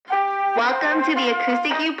Welcome to the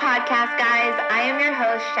Acoustic You podcast, guys. I am your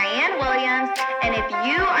host, Cheyenne Williams, and if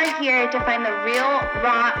you are here to find the real,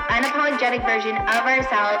 raw, unapologetic version of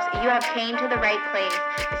ourselves, you have came to the right place.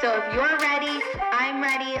 So if you're ready, I'm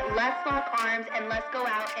ready. Let's lock arms and let's go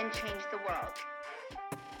out and change the world.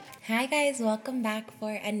 Hi guys, welcome back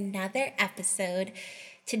for another episode.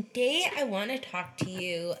 Today I want to talk to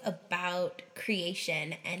you about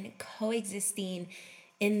creation and coexisting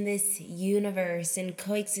in this universe and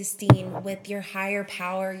coexisting with your higher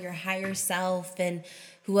power, your higher self, and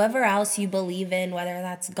whoever else you believe in, whether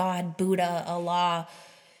that's God, Buddha, Allah,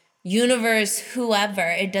 universe, whoever,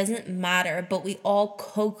 it doesn't matter, but we all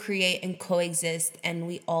co-create and coexist, and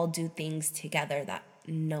we all do things together that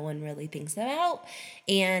no one really thinks about.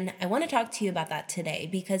 And I want to talk to you about that today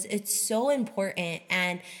because it's so important.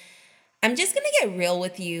 And I'm just going to get real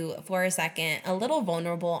with you for a second, a little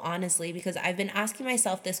vulnerable, honestly, because I've been asking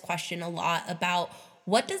myself this question a lot about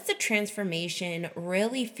what does the transformation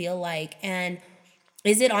really feel like? And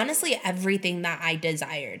is it honestly everything that I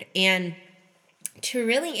desired? And to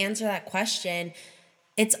really answer that question,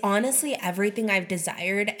 it's honestly everything I've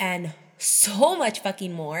desired and so much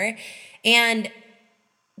fucking more. And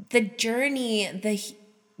the journey,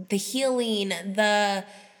 the healing, the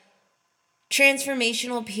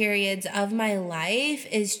transformational periods of my life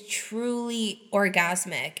is truly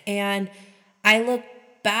orgasmic. And I look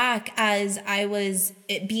back as I was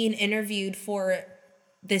being interviewed for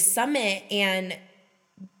this summit and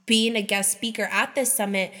being a guest speaker at this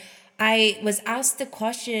summit, I was asked the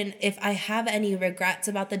question if I have any regrets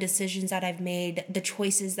about the decisions that I've made, the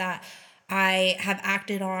choices that I have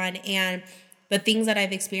acted on, and the things that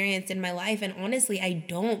I've experienced in my life. And honestly, I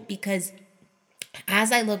don't, because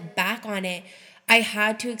as I look back on it, I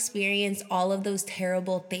had to experience all of those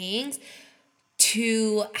terrible things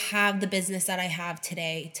to have the business that I have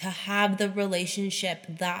today, to have the relationship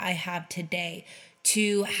that I have today,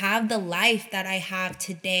 to have the life that I have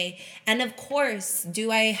today. And of course,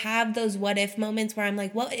 do I have those what if moments where I'm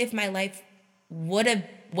like, what if my life would have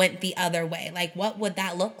went the other way? Like, what would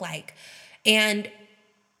that look like? And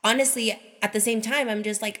honestly, at the same time, I'm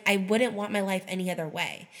just like, I wouldn't want my life any other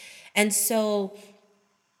way. And so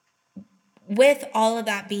with all of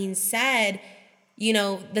that being said, you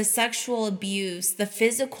know, the sexual abuse, the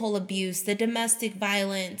physical abuse, the domestic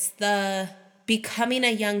violence, the becoming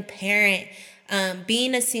a young parent,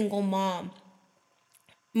 being a single mom,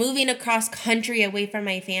 moving across country away from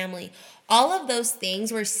my family, all of those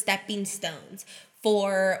things were stepping stones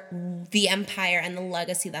for the empire and the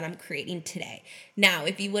legacy that I'm creating today. Now,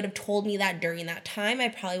 if you would have told me that during that time, I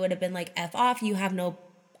probably would have been like, F off, you have no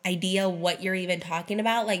idea what you're even talking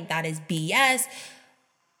about. Like, that is BS.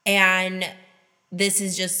 And this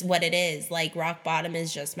is just what it is. Like, rock bottom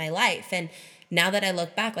is just my life. And now that I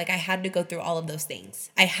look back, like, I had to go through all of those things.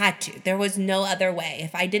 I had to. There was no other way.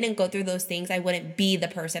 If I didn't go through those things, I wouldn't be the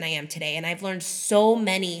person I am today. And I've learned so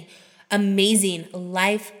many amazing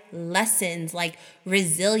life lessons, like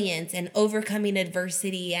resilience and overcoming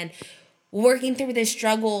adversity and working through the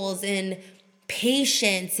struggles and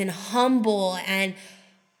patience and humble and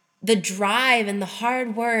the drive and the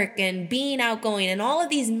hard work and being outgoing and all of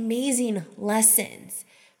these amazing lessons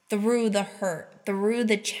through the hurt, through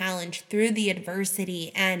the challenge, through the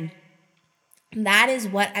adversity. And that is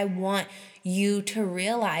what I want you to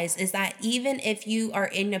realize, is that even if you are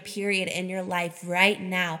in a period in your life right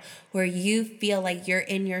now where you feel like you're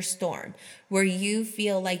in your storm, where you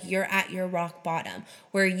feel like you're at your rock bottom,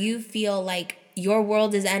 where you feel like your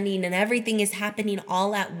world is ending and everything is happening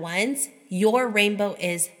all at once, your rainbow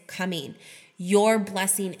is coming. Your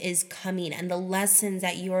blessing is coming, and the lessons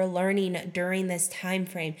that you are learning during this time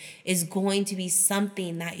frame is going to be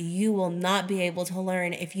something that you will not be able to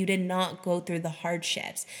learn if you did not go through the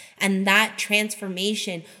hardships. And that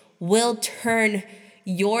transformation will turn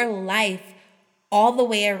your life all the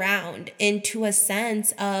way around into a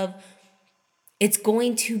sense of it's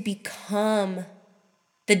going to become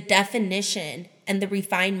the definition and the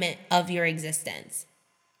refinement of your existence.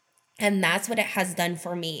 And that's what it has done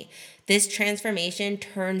for me. This transformation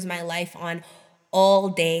turns my life on all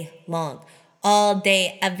day long. All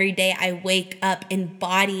day, every day, I wake up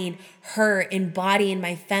embodying her, embodying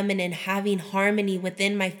my feminine, having harmony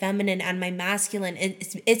within my feminine and my masculine.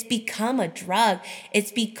 It's become a drug.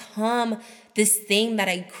 It's become this thing that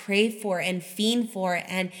I crave for and fiend for.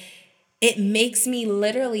 And It makes me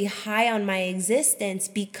literally high on my existence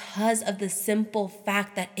because of the simple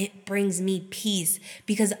fact that it brings me peace,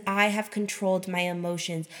 because I have controlled my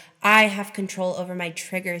emotions. I have control over my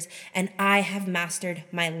triggers, and I have mastered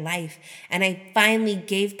my life. And I finally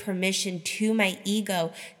gave permission to my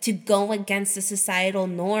ego to go against the societal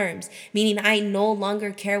norms, meaning I no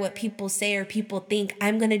longer care what people say or people think.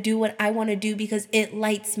 I'm going to do what I want to do because it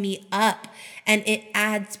lights me up and it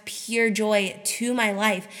adds pure joy to my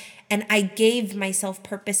life. And I gave myself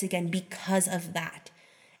purpose again because of that.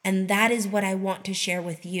 And that is what I want to share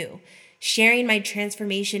with you. Sharing my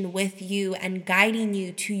transformation with you and guiding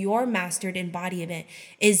you to your mastered embodiment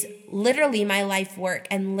is literally my life work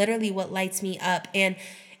and literally what lights me up. And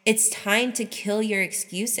it's time to kill your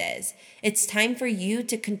excuses. It's time for you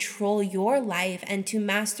to control your life and to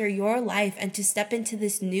master your life and to step into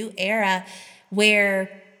this new era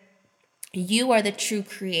where you are the true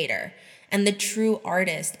creator and the true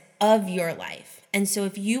artist of your life. And so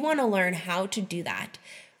if you want to learn how to do that,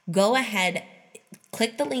 go ahead,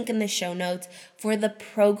 click the link in the show notes for the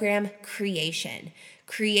program Creation.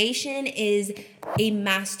 Creation is a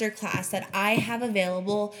masterclass that I have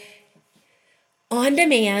available on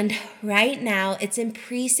demand right now. It's in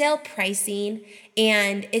pre-sale pricing,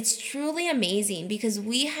 and it's truly amazing because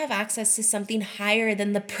we have access to something higher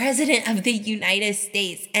than the President of the United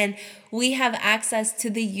States, and we have access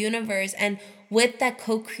to the universe. And with that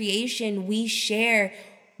co-creation, we share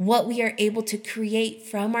what we are able to create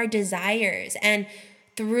from our desires. And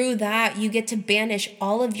through that, you get to banish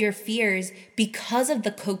all of your fears because of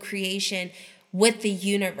the co-creation with the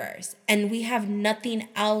universe. And we have nothing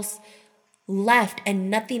else left, and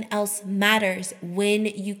nothing else matters when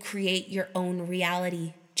you create your own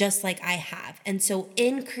reality, just like I have. And so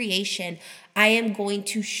in Creation, I am going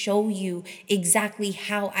to show you exactly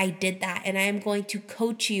how I did that. And I am going to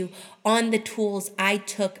coach you on the tools I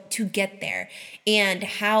took to get there and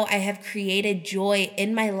how I have created joy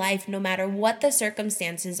in my life, no matter what the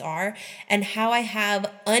circumstances are, and how I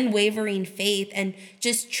have unwavering faith and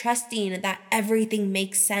just trusting that everything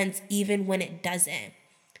makes sense even when it doesn't.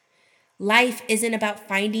 Life isn't about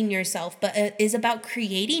finding yourself, but it is about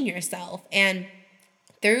creating yourself. And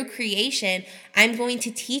through Creation, I'm going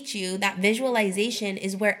to teach you that visualization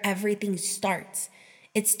is where everything starts.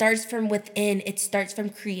 It starts from within, it starts from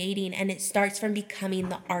creating, and it starts from becoming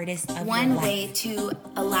the artist of your life. One way to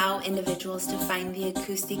allow individuals to find the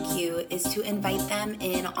acoustic cue is to invite them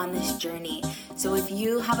in on this journey. So if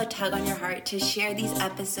you have a tug on your heart to share these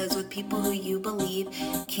episodes with people who you believe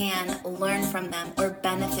can learn from them or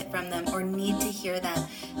benefit from them or need to hear them,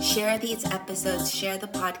 share these episodes, share the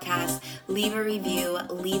podcast, leave a review,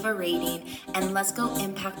 leave a rating, and let's go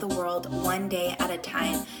impact the world one day at a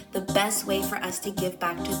time. The best way for us to give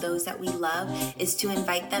back to those that we love is to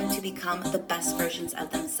invite them to become the best versions of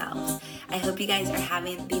themselves. I hope you guys are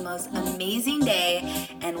having the most amazing day,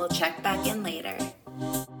 and we'll check back in later.